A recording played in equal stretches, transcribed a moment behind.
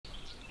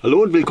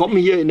Hallo und willkommen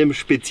hier in einem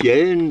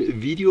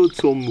speziellen Video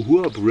zum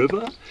Huab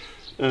River.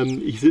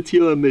 Ich sitze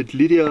hier mit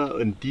Lidia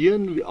und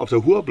Deon auf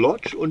der Huab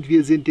Lodge und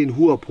wir sind den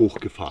Huab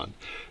hochgefahren.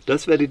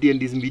 Das werdet ihr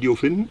in diesem Video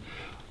finden.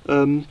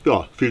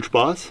 Ja, viel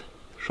Spaß.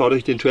 Schaut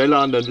euch den Trailer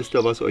an, dann wisst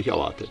ihr, was euch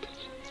erwartet.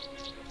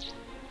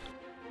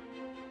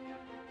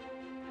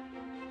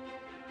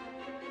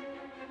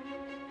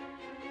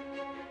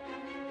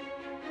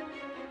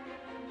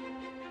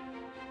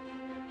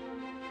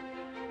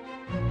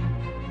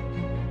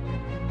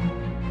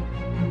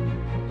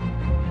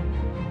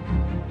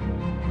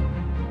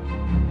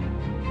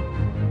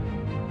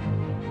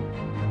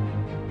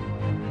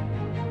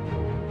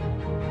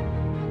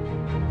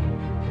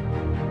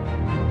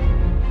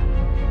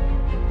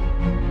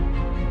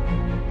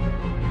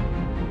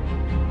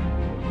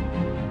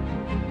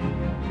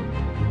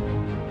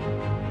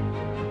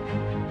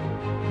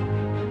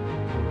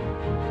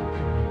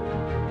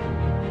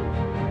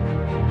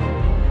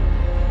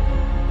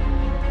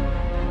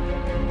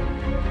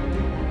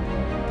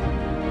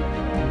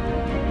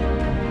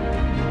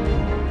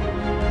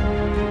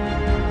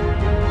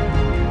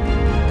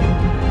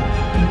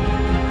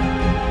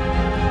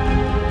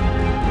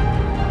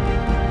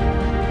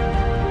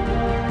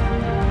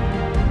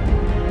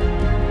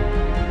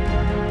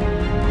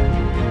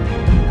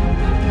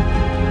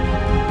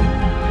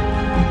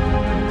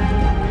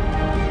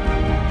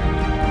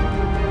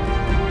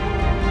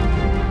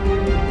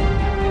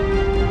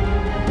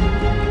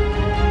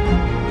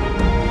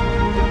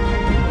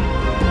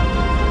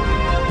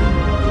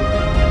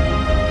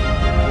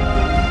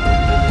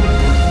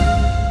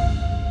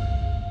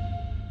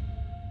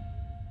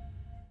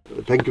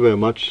 Thank you very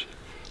much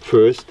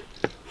first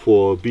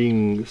for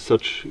being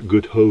such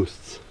good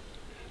hosts.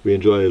 We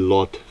enjoy a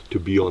lot to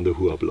be on the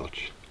Huab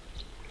Lodge.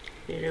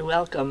 You're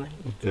welcome.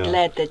 Yeah.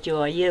 Glad that you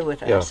are here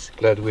with us.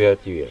 Glad we had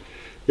you here.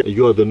 Yeah,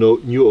 you are the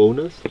new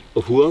owners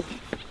of Huab,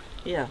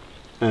 Yeah.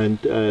 and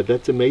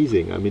that's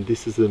amazing. I mean,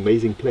 this is an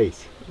amazing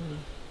place.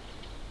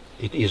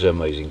 It is an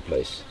amazing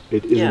place.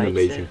 It is Yeah, an it's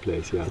amazing a-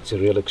 place, yeah. It's a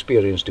real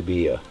experience to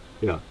be here.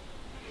 Yeah.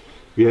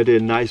 We had a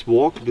nice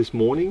walk this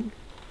morning,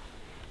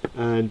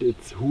 and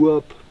it's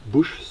Huab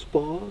Bush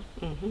Spa.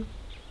 Mhm.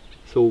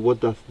 So what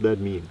does that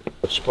mean?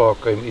 The spa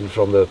came in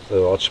from the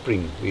hot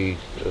spring. We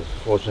are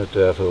fortunate to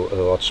have a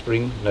hot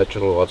spring,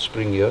 natural hot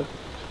spring here.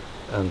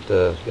 And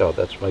yeah,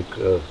 that's make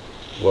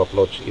Huab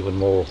Lodge even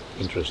more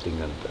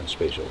interesting and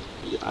special.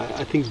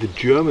 I think the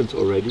Germans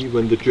already,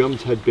 when the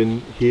Germans had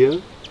been here,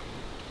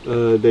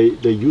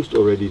 they used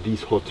already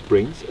these hot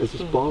springs as a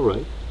spa,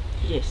 right?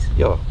 Yes.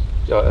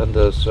 Yeah, and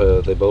there's,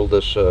 they built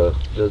this the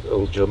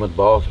old German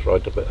bath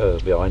right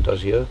behind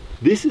us here.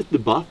 This is the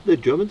bath the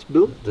Germans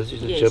built? This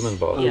is the Yes. German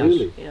bath. Oh, Yeah.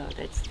 really? Yeah,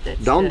 that's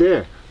Down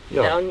there?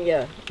 Yeah. Down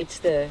here. It's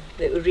the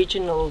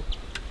original.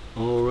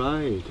 All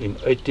right. In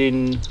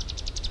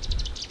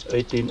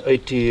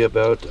 1880,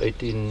 about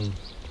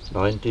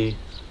 1890,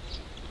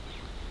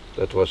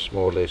 that was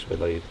more or less when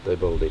they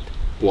built it.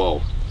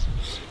 Wow.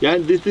 Yeah,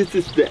 and this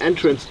is the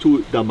entrance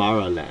to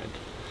Damara land.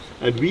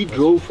 And we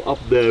drove up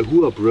the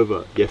Huab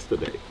River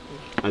yesterday.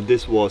 And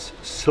this was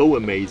so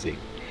amazing.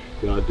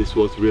 Yeah, this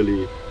was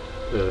really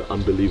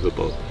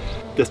unbelievable.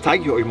 Das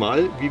zeige ich euch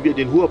mal, wie wir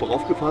den Huab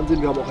raufgefahren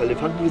sind. Wir haben auch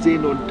Elefanten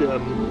gesehen und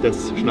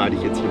das schneide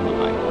ich jetzt hier mal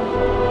rein.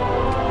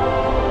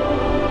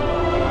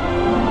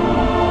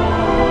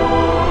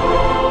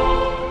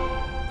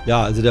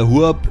 Ja, also der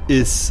Huab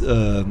ist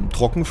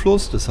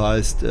Trockenfluss, das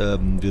heißt,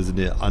 wir sind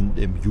ja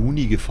im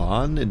Juni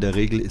gefahren. In der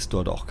Regel ist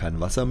dort auch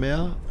kein Wasser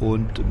mehr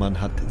und man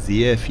hat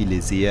sehr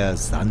viele sehr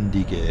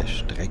sandige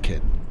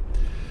Strecken.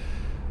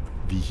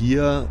 Wie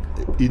hier,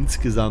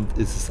 insgesamt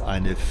ist es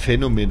eine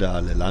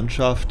phänomenale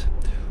Landschaft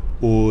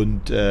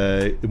und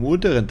im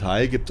unteren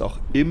Teil gibt es auch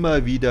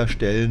immer wieder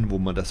Stellen, wo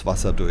man das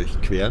Wasser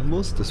durchqueren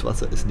muss. Das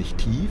Wasser ist nicht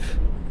tief,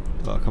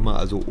 da kann man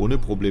also ohne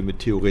Probleme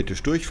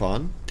theoretisch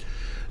durchfahren.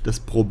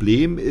 Das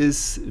Problem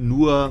ist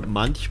nur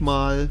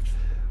manchmal,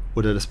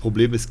 oder das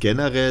Problem ist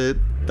generell,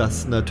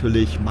 dass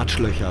natürlich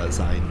Matschlöcher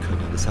sein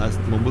können. Das heißt,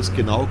 man muss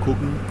genau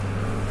gucken,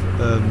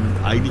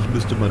 eigentlich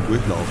müsste man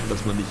durchlaufen,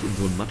 dass man nicht in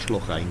so ein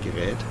Matschloch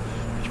reingerät.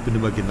 Ich bin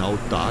immer genau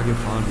da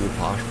gefahren, wo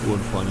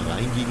Fahrspuren vorne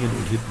reingingen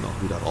und hinten auch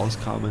wieder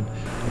rauskamen.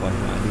 Da war ich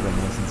mir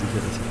einigermaßen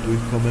sicher, dass ich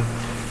durchkomme.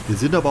 Wir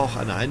sind aber auch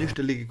an eine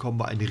Stelle gekommen,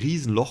 wo ein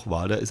Riesenloch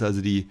war. Da ist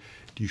also die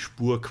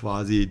Spur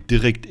quasi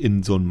direkt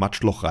in so ein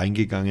Matschloch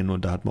reingegangen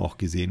und da hat man auch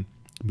gesehen,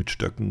 mit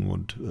Stöcken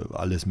und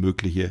alles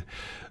mögliche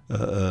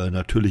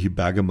natürliche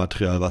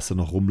Bergematerial, was da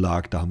noch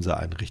rumlag, da haben sie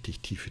einen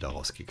richtig tief wieder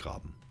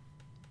rausgegraben.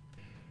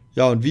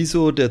 Ja, und wie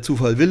so der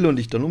Zufall will und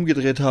ich dann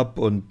umgedreht habe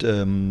und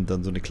dann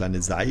so eine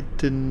kleine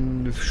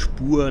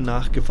Seitenspur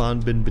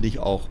nachgefahren bin, bin ich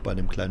auch bei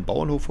einem kleinen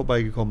Bauernhof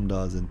vorbeigekommen.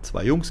 Da sind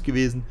zwei Jungs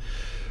gewesen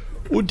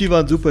und die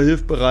waren super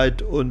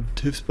hilfsbereit und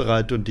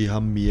die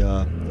haben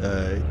mir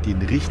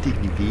den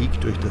richtigen Weg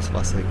durch das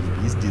Wasser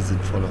gewiesen. Die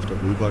sind voll auf der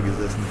Mulba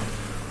gesessen.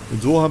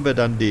 Und so haben wir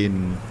dann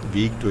den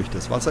Weg durch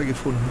das Wasser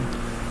gefunden.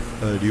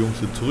 Die Jungs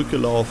sind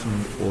zurückgelaufen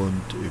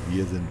und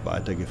wir sind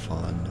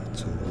weitergefahren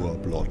zur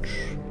Huab Lodge.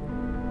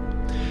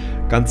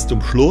 Ganz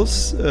zum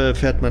Schluss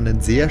fährt man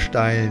einen sehr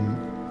steilen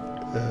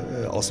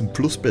aus dem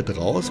Flussbett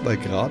raus, weil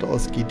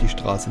geradeaus geht die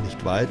Straße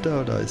nicht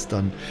weiter. Da ist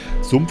dann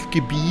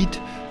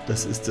Sumpfgebiet.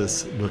 Das ist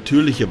das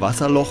natürliche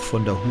Wasserloch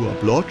von der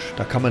Huab Lodge.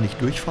 Da kann man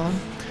nicht durchfahren.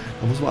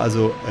 Da muss man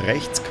also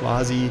rechts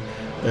quasi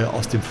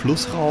aus dem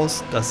Fluss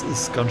raus. Das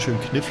ist ganz schön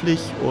knifflig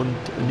und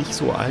nicht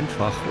so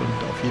einfach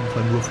und auf jeden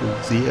Fall nur für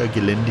sehr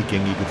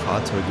geländegängige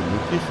Fahrzeuge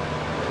möglich.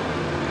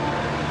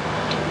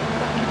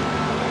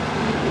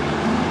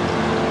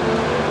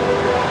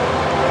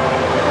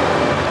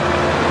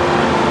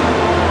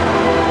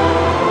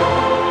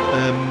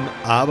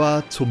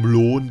 Aber zum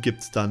Lohn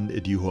gibt es dann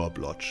die Huab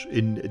Lodge.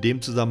 In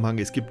dem Zusammenhang,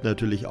 es gibt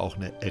natürlich auch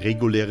eine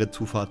reguläre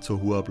Zufahrt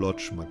zur Huab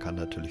Lodge. Man kann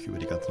natürlich über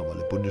die ganz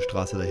normale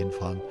Bundesstraße dahin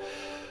fahren.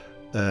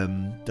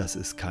 Das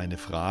ist keine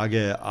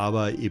Frage,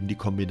 aber eben die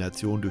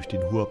Kombination durch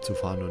den Huab zu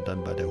fahren und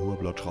dann bei der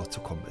Huab Lodge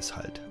rauszukommen, ist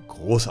halt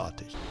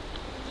großartig.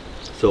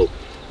 So,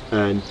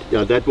 and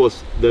yeah, that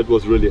was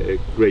really a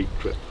great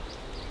trip.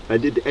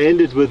 And it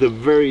ended with a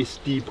very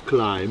steep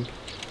climb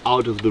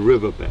out of the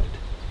riverbed.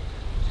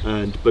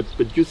 But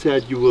you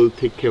said you will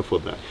take care for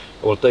that.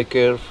 I will take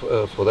care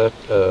for that.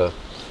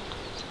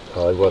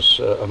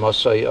 I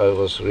must say, I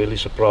was really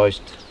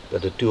surprised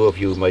that the two of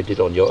you made it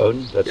on your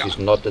own. That is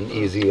not an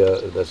easy.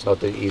 That's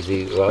not an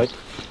easy ride,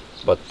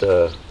 but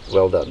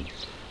well done.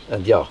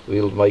 And yeah,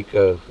 we'll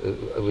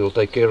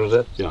take care of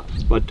that. Yeah,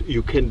 but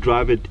you can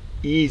drive it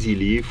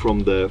easily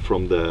from the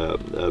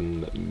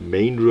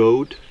main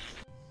road.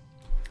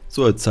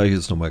 So, jetzt zeige ich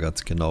es nochmal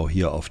ganz genau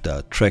hier auf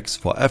der Tracks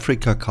for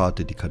Africa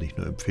Karte, die kann ich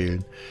nur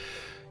empfehlen.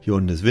 Hier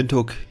unten ist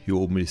Windhoek, hier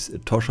oben ist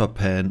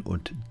Toshapan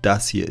und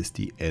das hier ist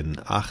die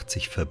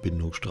N80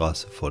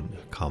 Verbindungsstraße von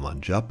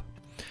Kamanjab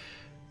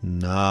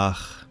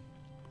nach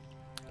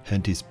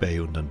Henties Bay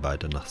und dann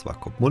weiter nach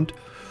Swakopmund.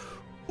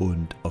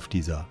 Und auf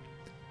dieser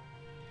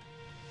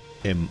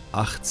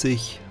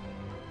M80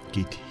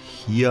 geht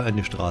hier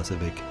eine Straße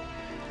weg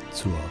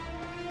zur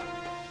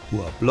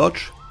Huab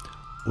Lodge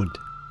und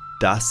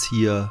das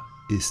hier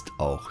ist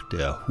auch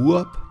der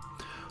Huab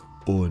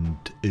und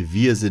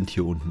wir sind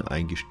hier unten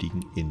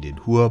eingestiegen in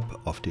den Huab.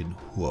 Auf den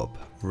Huab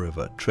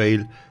River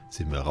Trail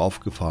sind wir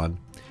raufgefahren.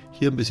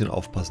 Hier ein bisschen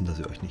aufpassen, dass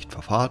ihr euch nicht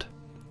verfahrt.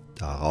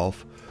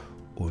 Darauf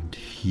und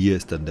hier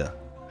ist dann der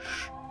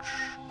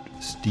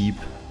Steep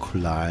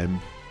Climb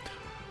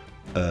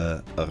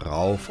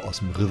rauf aus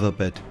dem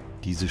Riverbed.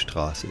 Diese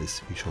Straße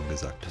ist, wie schon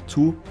gesagt,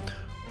 zu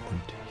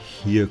und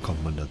hier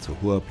kommt man dann zur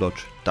Huab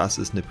Lodge. Das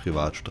ist eine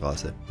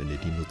Privatstraße. Wenn ihr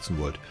die nutzen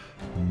wollt,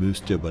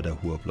 müsst ihr bei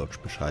der Huab Lodge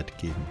Bescheid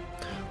geben.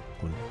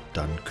 Und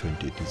dann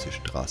könnt ihr diese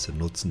Straße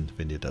nutzen,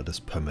 wenn ihr da das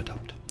Permit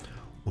habt.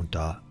 Und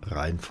da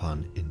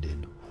reinfahren in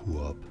den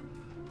Huab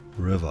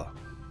River.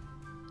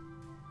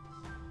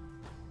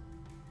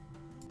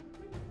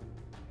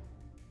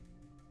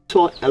 We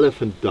saw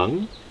elephant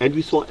dung and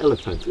we saw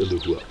elephants in the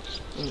Huab.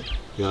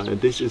 Yeah, and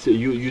this is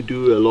you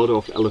do a lot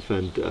of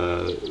elephant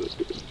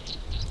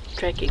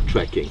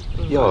tracking.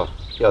 Yeah,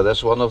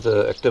 that's one of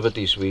the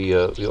activities we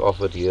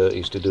offered here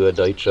is to do a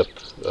day trip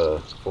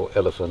for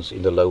elephants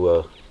in the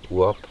lower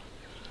Huab.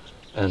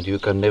 And you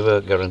can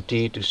never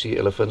guarantee to see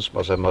elephants,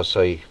 but I must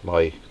say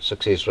my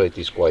success rate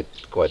is quite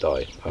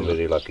high. I'm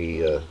very lucky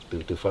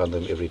to find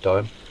them every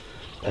time.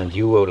 And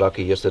you were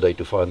lucky yesterday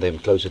to find them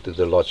closer to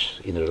the lodge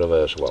in the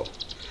river as well.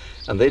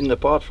 And then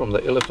apart from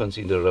the elephants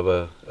in the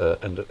river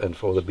and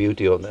for the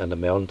beauty and the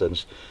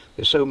mountains,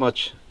 there's so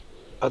much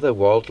other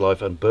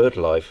wildlife and bird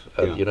life,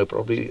 and you know,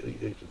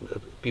 probably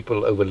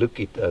people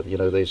overlook it. You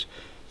know, there's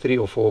 3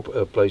 or 4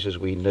 places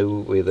we know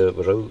where the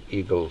roe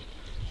eagle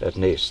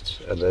nests,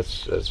 and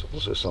that's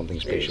also something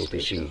special to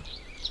see.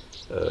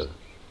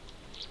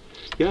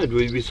 Yeah, and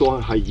we saw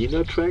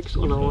hyena tracks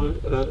on our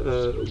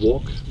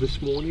walk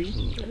this morning.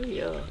 Oh,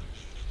 yeah.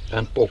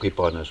 And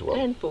porcupine as well.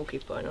 And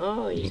porcupine.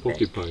 Oh, yes.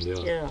 Porcupine,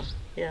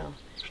 Yeah.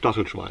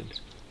 Stachelschwein.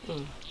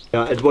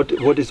 Yeah, and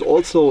what is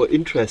also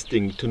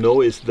interesting to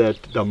know is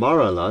that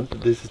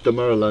Damaraland, this is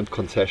Damaraland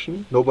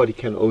concession. Nobody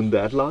can own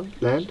that land.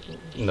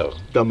 No.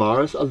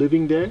 Damaras are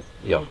living there.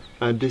 Yeah.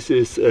 And this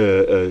is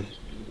a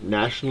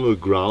national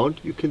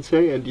ground, you can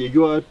say, and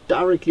you are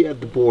directly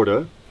at the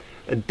border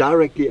and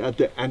directly at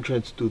the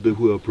entrance to the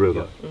Huab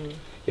River.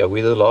 Yeah,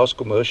 we're the last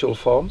commercial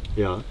farm.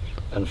 Yeah.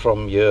 And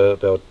from here,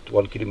 about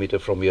 1 kilometer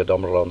from here,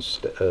 Damaraland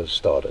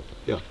started.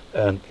 Yeah.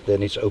 And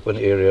then it's open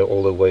area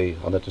all the way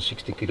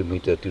 160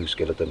 kilometer to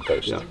Skeleton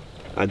Coast. Yeah.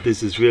 And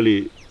this is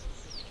really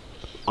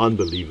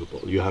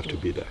unbelievable. You have to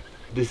be there.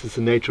 This is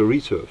a nature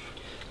reserve.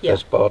 Yeah,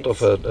 As part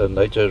of a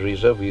nature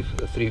reserve, we've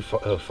 3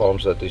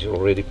 farms that is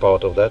already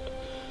part of that.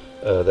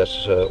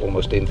 That's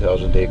almost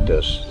 10,000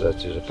 hectares.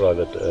 That is a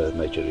private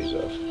nature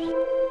reserve.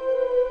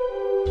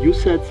 You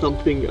said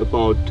something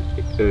about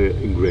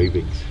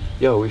engravings.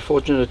 Yeah, we're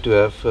fortunate to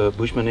have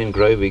Bushman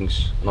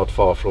engravings not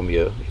far from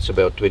here. It's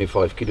about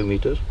 25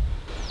 kilometers.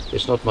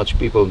 There's not much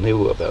people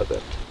knew about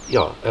that.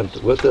 Yeah, and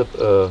with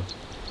the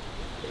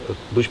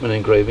Bushman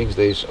engravings,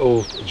 there's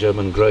old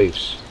German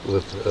graves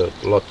with a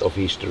lot of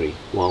history.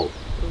 Wow.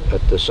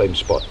 At the same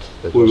spot.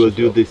 We will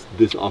do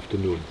this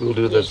afternoon. We'll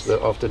do this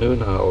the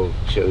afternoon and I'll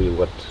show you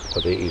what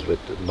there is that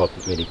not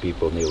many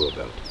people knew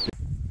about.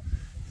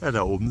 Ja,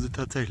 da oben sind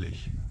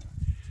tatsächlich.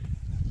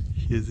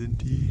 Hier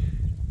sind die.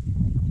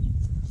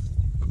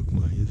 Guck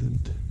mal, hier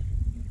sind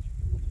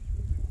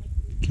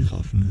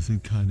Giraffen. Das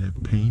sind keine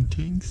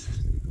Paintings.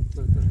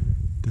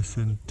 Das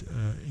sind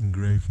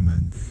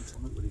engravings.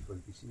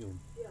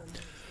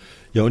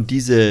 Ja, und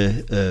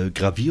diese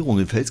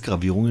Gravierungen,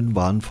 Felsgravierungen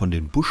waren von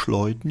den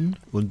Buschleuten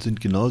und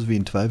sind genauso wie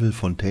in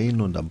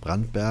Tweifelfontein und am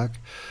Brandberg,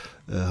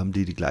 haben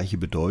die gleiche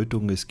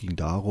Bedeutung. Es ging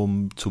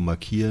darum zu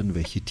markieren,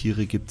 welche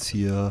Tiere gibt es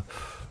hier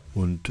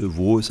und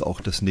wo ist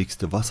auch das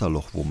nächste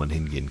Wasserloch, wo man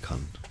hingehen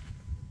kann.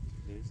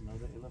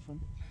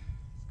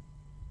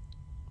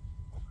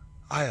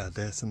 Ah ja,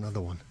 there's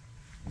another one.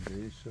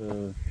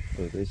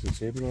 There's a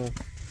zebra.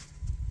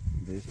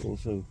 There's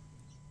also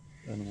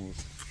animals.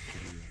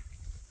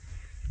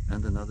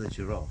 And another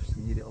giraffe.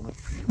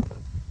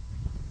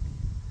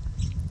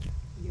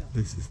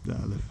 This is the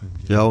elephant.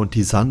 Ja, und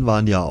die San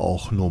waren ja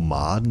auch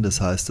Nomaden, das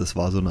heißt, das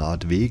war so eine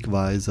Art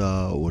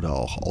Wegweiser oder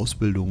auch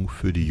Ausbildung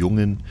für die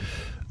Jungen,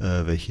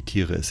 welche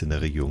Tiere es in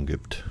der Region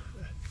gibt.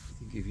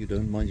 If you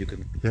don't mind, you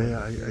can.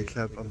 Ja, I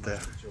climb up there.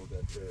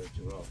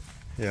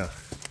 Ja.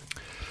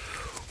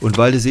 Und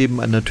weil es eben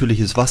ein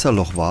natürliches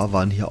Wasserloch war,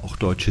 waren hier auch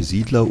deutsche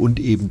Siedler und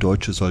eben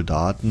deutsche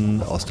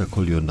Soldaten aus der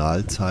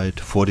Kolonialzeit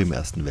vor dem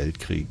Ersten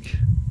Weltkrieg.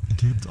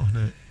 Hier gibt es auch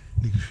eine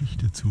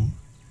Geschichte zu.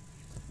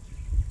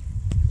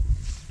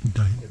 Und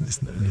da hinten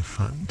ist ein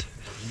Elefant.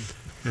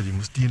 Ja, die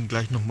muss Deon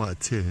gleich nochmal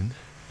erzählen.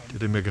 Die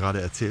hat er mir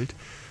gerade erzählt.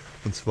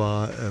 Und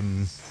zwar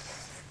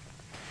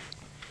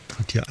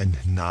hat hier ein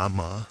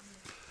Nama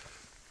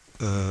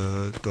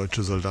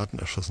deutsche Soldaten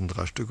erschossen,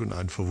 3 Stück und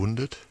einen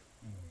verwundet.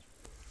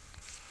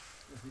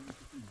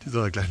 Die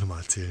soll er gleich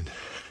nochmal erzählen.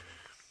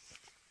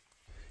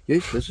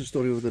 Yes, that's the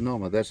story of the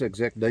Nama. That's the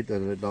exact date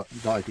that it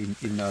died in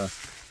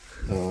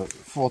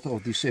 4th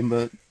of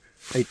December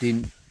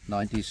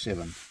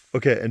 1897.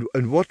 Okay,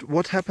 and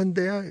what happened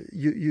there?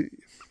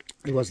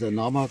 It was the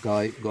Nama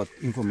guy got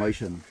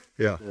information.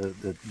 Yeah.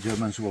 The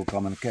Germans will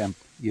come and camp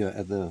here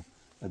at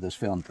this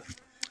fountain.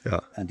 Yeah.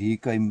 And he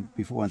came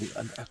before,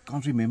 and I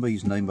can't remember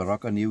his name.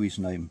 Baraka knew his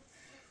name.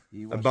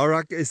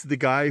 Barak is the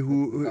guy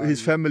who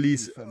his family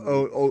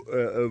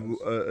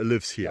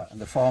lives here. Yeah,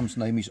 and the farm's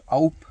name is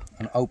Aup,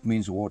 and Aup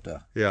means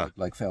water. Yeah.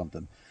 Like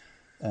fountain.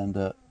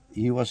 And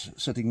he was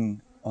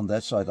sitting on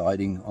that side,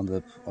 hiding on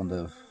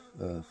the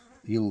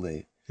hill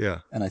there.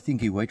 Yeah. And I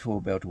think he waited for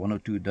about 1 or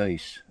 2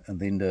 days, and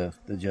then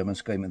the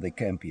Germans came and they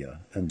camped here,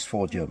 and it's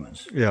 4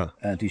 Germans. Yeah.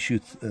 And he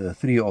shot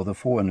 3 of the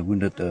 4 and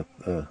wounded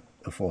a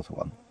 4th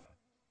one.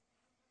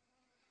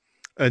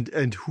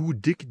 And who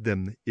digged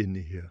them in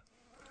here?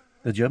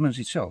 The Germans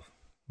itself.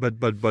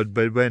 But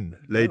when?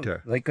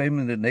 Later? They came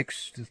in the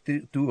next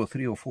 2 or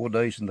 3 or 4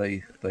 days, and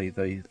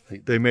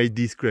they made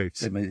these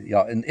graves.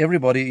 Yeah, and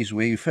everybody is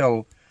where he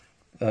fell.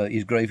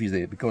 His grave is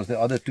there, because the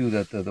other 2,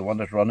 the one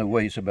that ran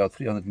away, is about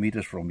 300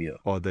 meters from here.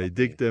 Or they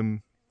dig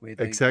them where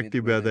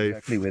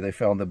where they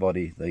found the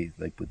body. They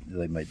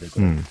made the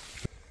grave.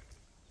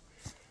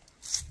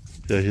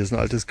 Ja, hier ist ein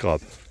altes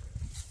Grab.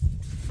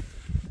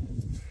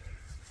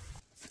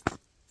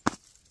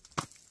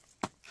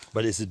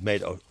 But is it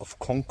made out of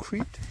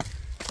concrete?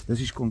 This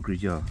is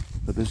concrete, yeah.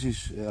 But this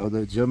is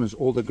the Germans.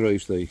 All the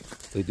graves they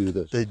do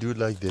this. They do it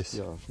like this.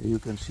 Yeah, you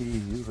can see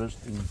hier rust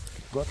in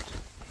Gott.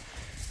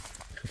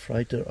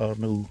 Gevrijter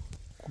Arno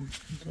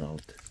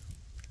Koenraad.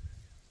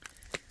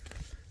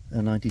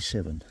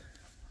 97.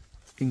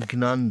 In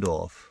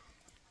Gnandorf.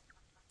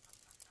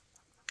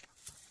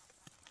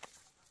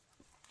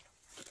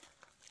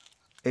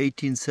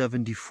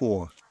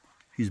 (1874)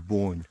 he's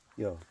born.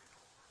 Yeah.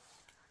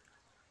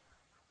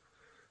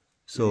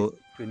 So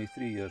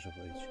 23 years of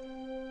age.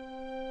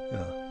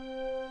 ja.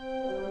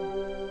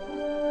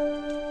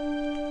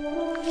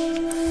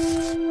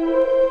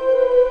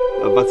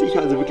 Was ich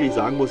also wirklich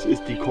sagen muss,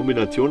 ist die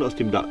Kombination aus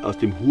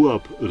dem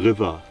Huab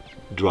River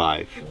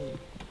Drive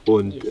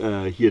und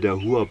hier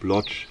der Huab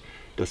Lodge.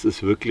 Das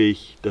ist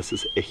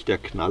echt der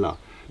Knaller.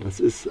 Das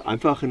ist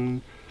einfach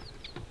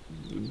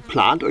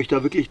plant euch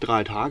da wirklich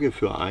 3 Tage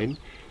für ein,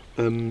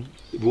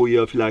 wo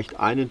ihr vielleicht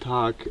einen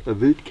Tag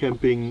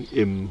Wildcamping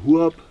im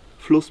Huab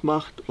Fluss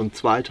macht und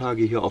 2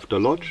 Tage hier auf der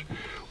Lodge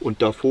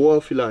und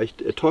davor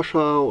vielleicht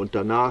Etosha und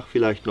danach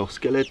vielleicht noch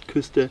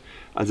Skelettküste.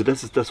 Also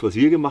das ist das, was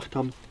wir gemacht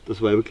haben.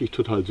 Das war wirklich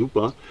total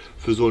super.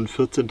 Für so einen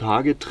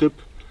 14-Tage-Trip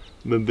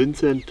mit dem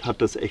Vincent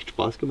hat das echt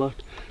Spaß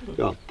gemacht.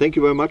 Ja, thank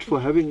you very much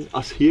for having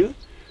us here.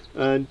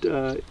 And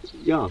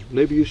yeah,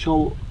 maybe you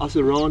show us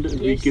around and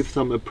we give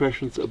some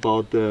impressions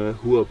about the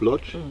Huab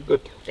Lodge.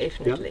 Good.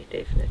 Definitely,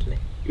 definitely.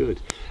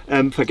 Good.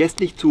 Vergesst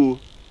nicht zu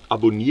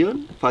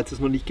abonnieren, falls ihr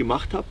es noch nicht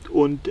gemacht habt.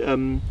 Und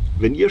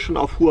wenn ihr schon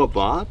auf Huab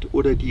wart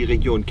oder die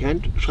Region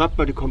kennt, schreibt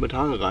mal die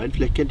Kommentare rein.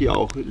 Vielleicht kennt ihr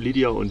auch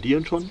Lidia und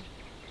Deon schon.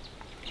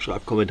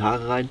 Schreibt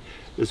Kommentare rein.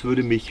 Das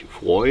würde mich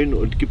freuen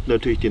und gibt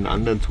natürlich den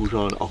anderen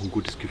Zuschauern auch ein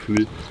gutes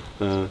Gefühl,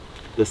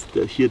 dass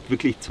hier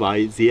wirklich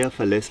 2 sehr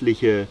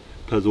verlässliche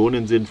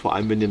Personen sind, vor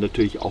allem wenn ihr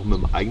natürlich auch mit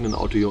dem eigenen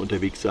Auto hier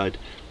unterwegs seid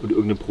und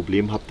irgendein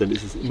Problem habt, dann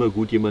ist es immer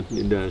gut, jemanden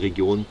in der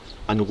Region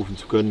anrufen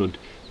zu können. Und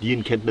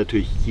Deon kennt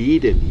natürlich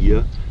jeden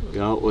hier,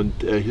 ja,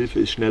 und Hilfe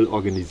ist schnell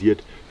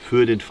organisiert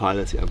für den Fall,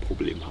 dass ihr ein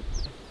Problem habt.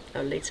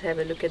 Now let's have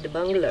a look at the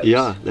bungalows.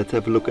 Yeah, let's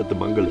have a look at the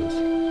bungalows.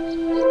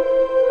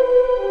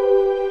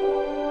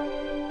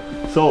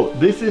 So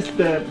this is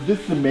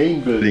the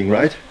main building,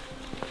 right?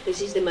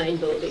 This is the main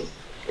building.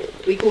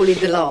 We call it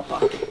the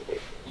Lapa.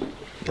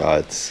 Ja,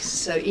 it's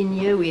So in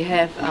here we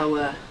have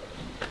our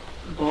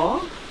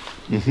bar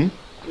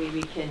where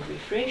we can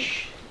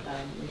refresh.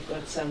 We've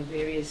got some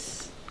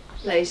various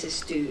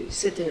places to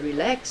sit and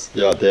relax.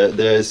 yeah,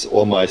 there is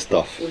all my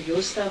stuff. All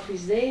your stuff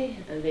is there,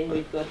 and then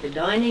we've got the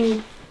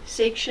dining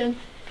section,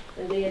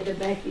 and there at the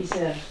back is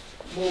a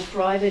more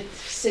private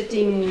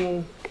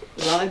sitting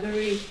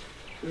library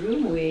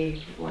room where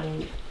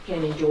one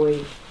can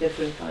enjoy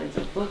different kinds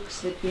of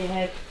books that we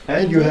have.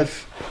 And you have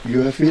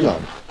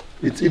WLAN.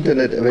 It's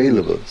internet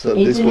available. So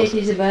Internet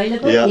is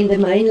available Yeah. in the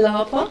main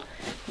Lapa.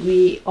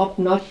 We opt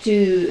not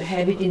to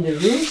have it in the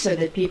room so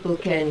that people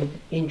can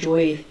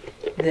enjoy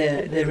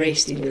the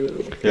rest in the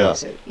room. Yeah.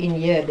 So in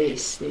here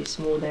there's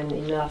more than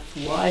enough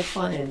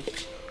Wi-Fi, and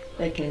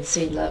they can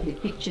send lovely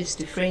pictures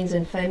to friends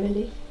and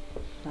family.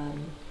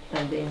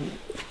 And then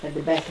at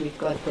the back we've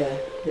got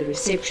the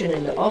reception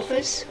and the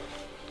office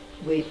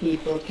where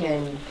people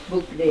can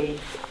book their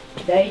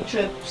day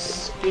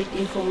trips, get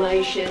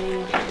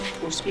information,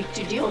 or speak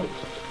to Deon.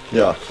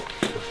 Yeah.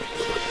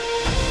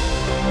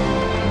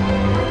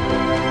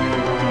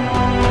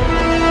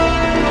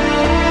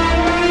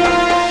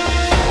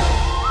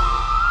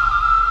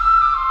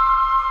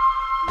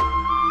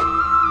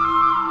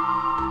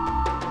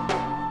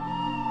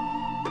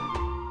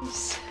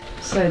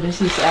 So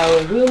this is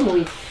our room.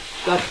 We've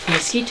got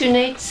mosquito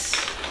nets,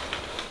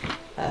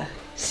 a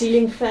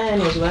ceiling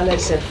fan as well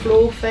as a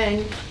floor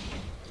fan.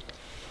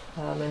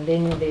 And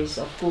then there's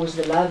of course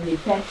the lovely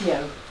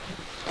patio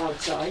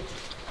outside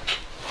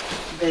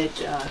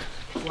that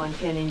one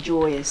can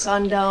enjoy a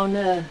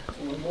sundowner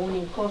or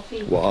morning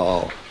coffee.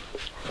 Wow.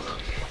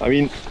 I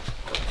mean,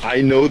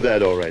 I know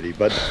that already,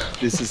 but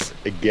this is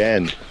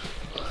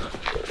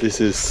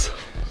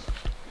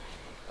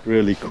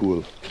really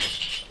cool.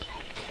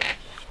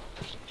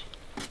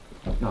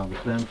 Now the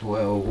plan for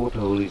our water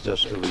hole is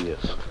just over here.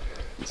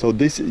 So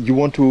you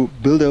want to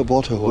build a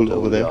water hole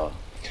over there? Yeah.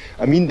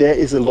 I mean, there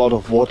is a lot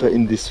of water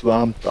in this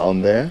swamp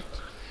down there.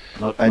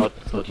 Not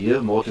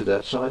here, more to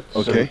that side.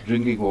 Okay. So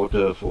drinking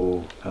water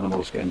for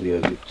animals can be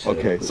a good.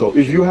 Okay, good so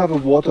option. if you have a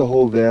water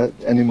hole there,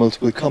 animals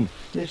will come.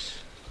 Yes.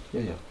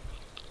 Yeah.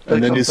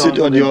 And then you Take some sit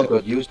time on for them your... to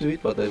get used to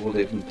it, but they will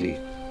definitely.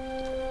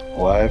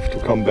 Oh, I have to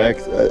come back.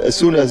 As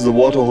soon as the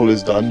water hole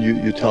is done,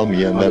 you tell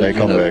me and then I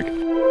come back.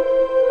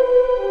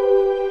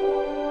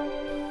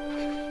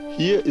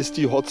 Hier ist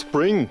die Hot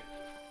Spring,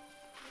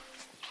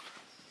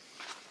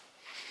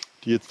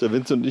 die jetzt der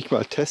Vincent und ich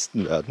mal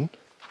testen werden.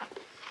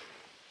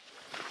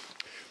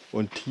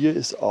 Und hier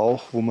ist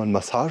auch, wo man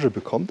Massage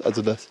bekommt.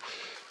 Also das,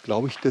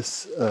 glaube ich,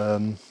 das ist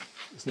ein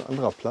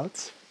anderer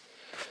Platz.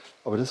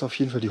 Aber das ist auf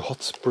jeden Fall die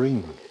Hot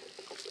Spring.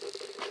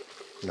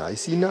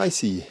 Nicey,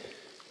 nicey.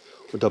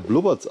 Und da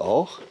blubbert's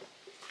auch.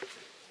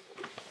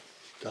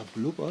 Da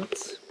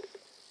blubbert's.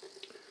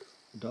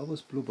 Und da, wo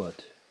es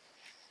blubbert,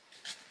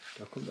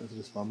 da kommt also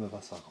das warme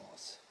Wasser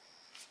raus.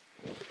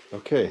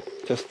 Okay,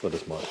 testen wir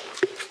das mal.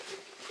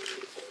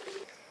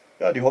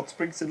 Ja, die Hot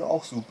Springs sind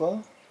auch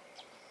super.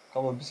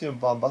 Kann man ein bisschen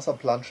im warmen Wasser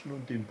planschen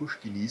und den Busch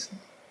genießen.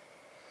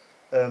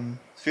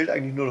 Es fehlt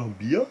eigentlich nur noch ein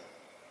Bier.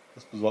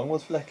 Das besorgen wir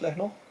uns vielleicht gleich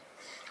noch.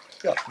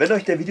 Ja, wenn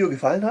euch der Video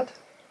gefallen hat,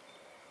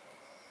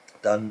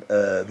 dann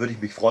würde ich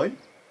mich freuen,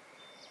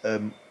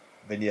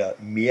 wenn ihr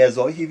mehr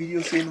solche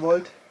Videos sehen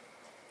wollt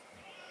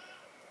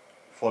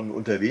von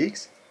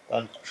unterwegs,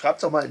 dann schreibt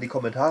es doch mal in die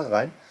Kommentare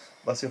rein,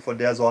 was ihr von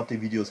der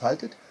Sorte Videos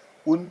haltet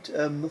und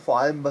vor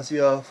allem, was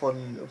ihr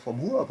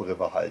vom Huab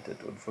River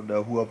haltet und von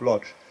der Huab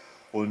Lodge.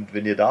 Und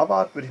wenn ihr da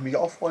wart, würde ich mich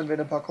auch freuen, wenn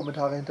ihr ein paar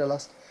Kommentare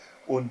hinterlasst.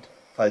 Und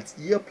falls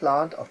ihr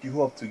plant, auf die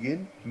Huab zu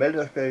gehen,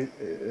 meldet euch bei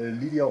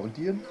Lidia und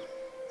Deon.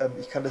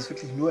 Ich kann das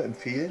wirklich nur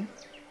empfehlen.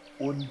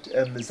 Und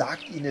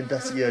sagt ihnen,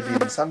 dass ihr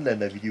den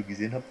Sunlander Video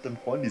gesehen habt, dann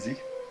freuen die sich.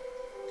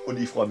 Und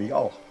ich freue mich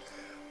auch.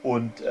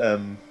 Und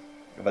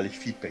weil ich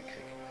Feedback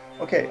kriege.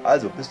 Okay,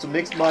 also bis zum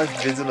nächsten Mal.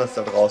 Wir sehen uns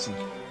da draußen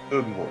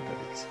irgendwo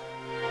unterwegs.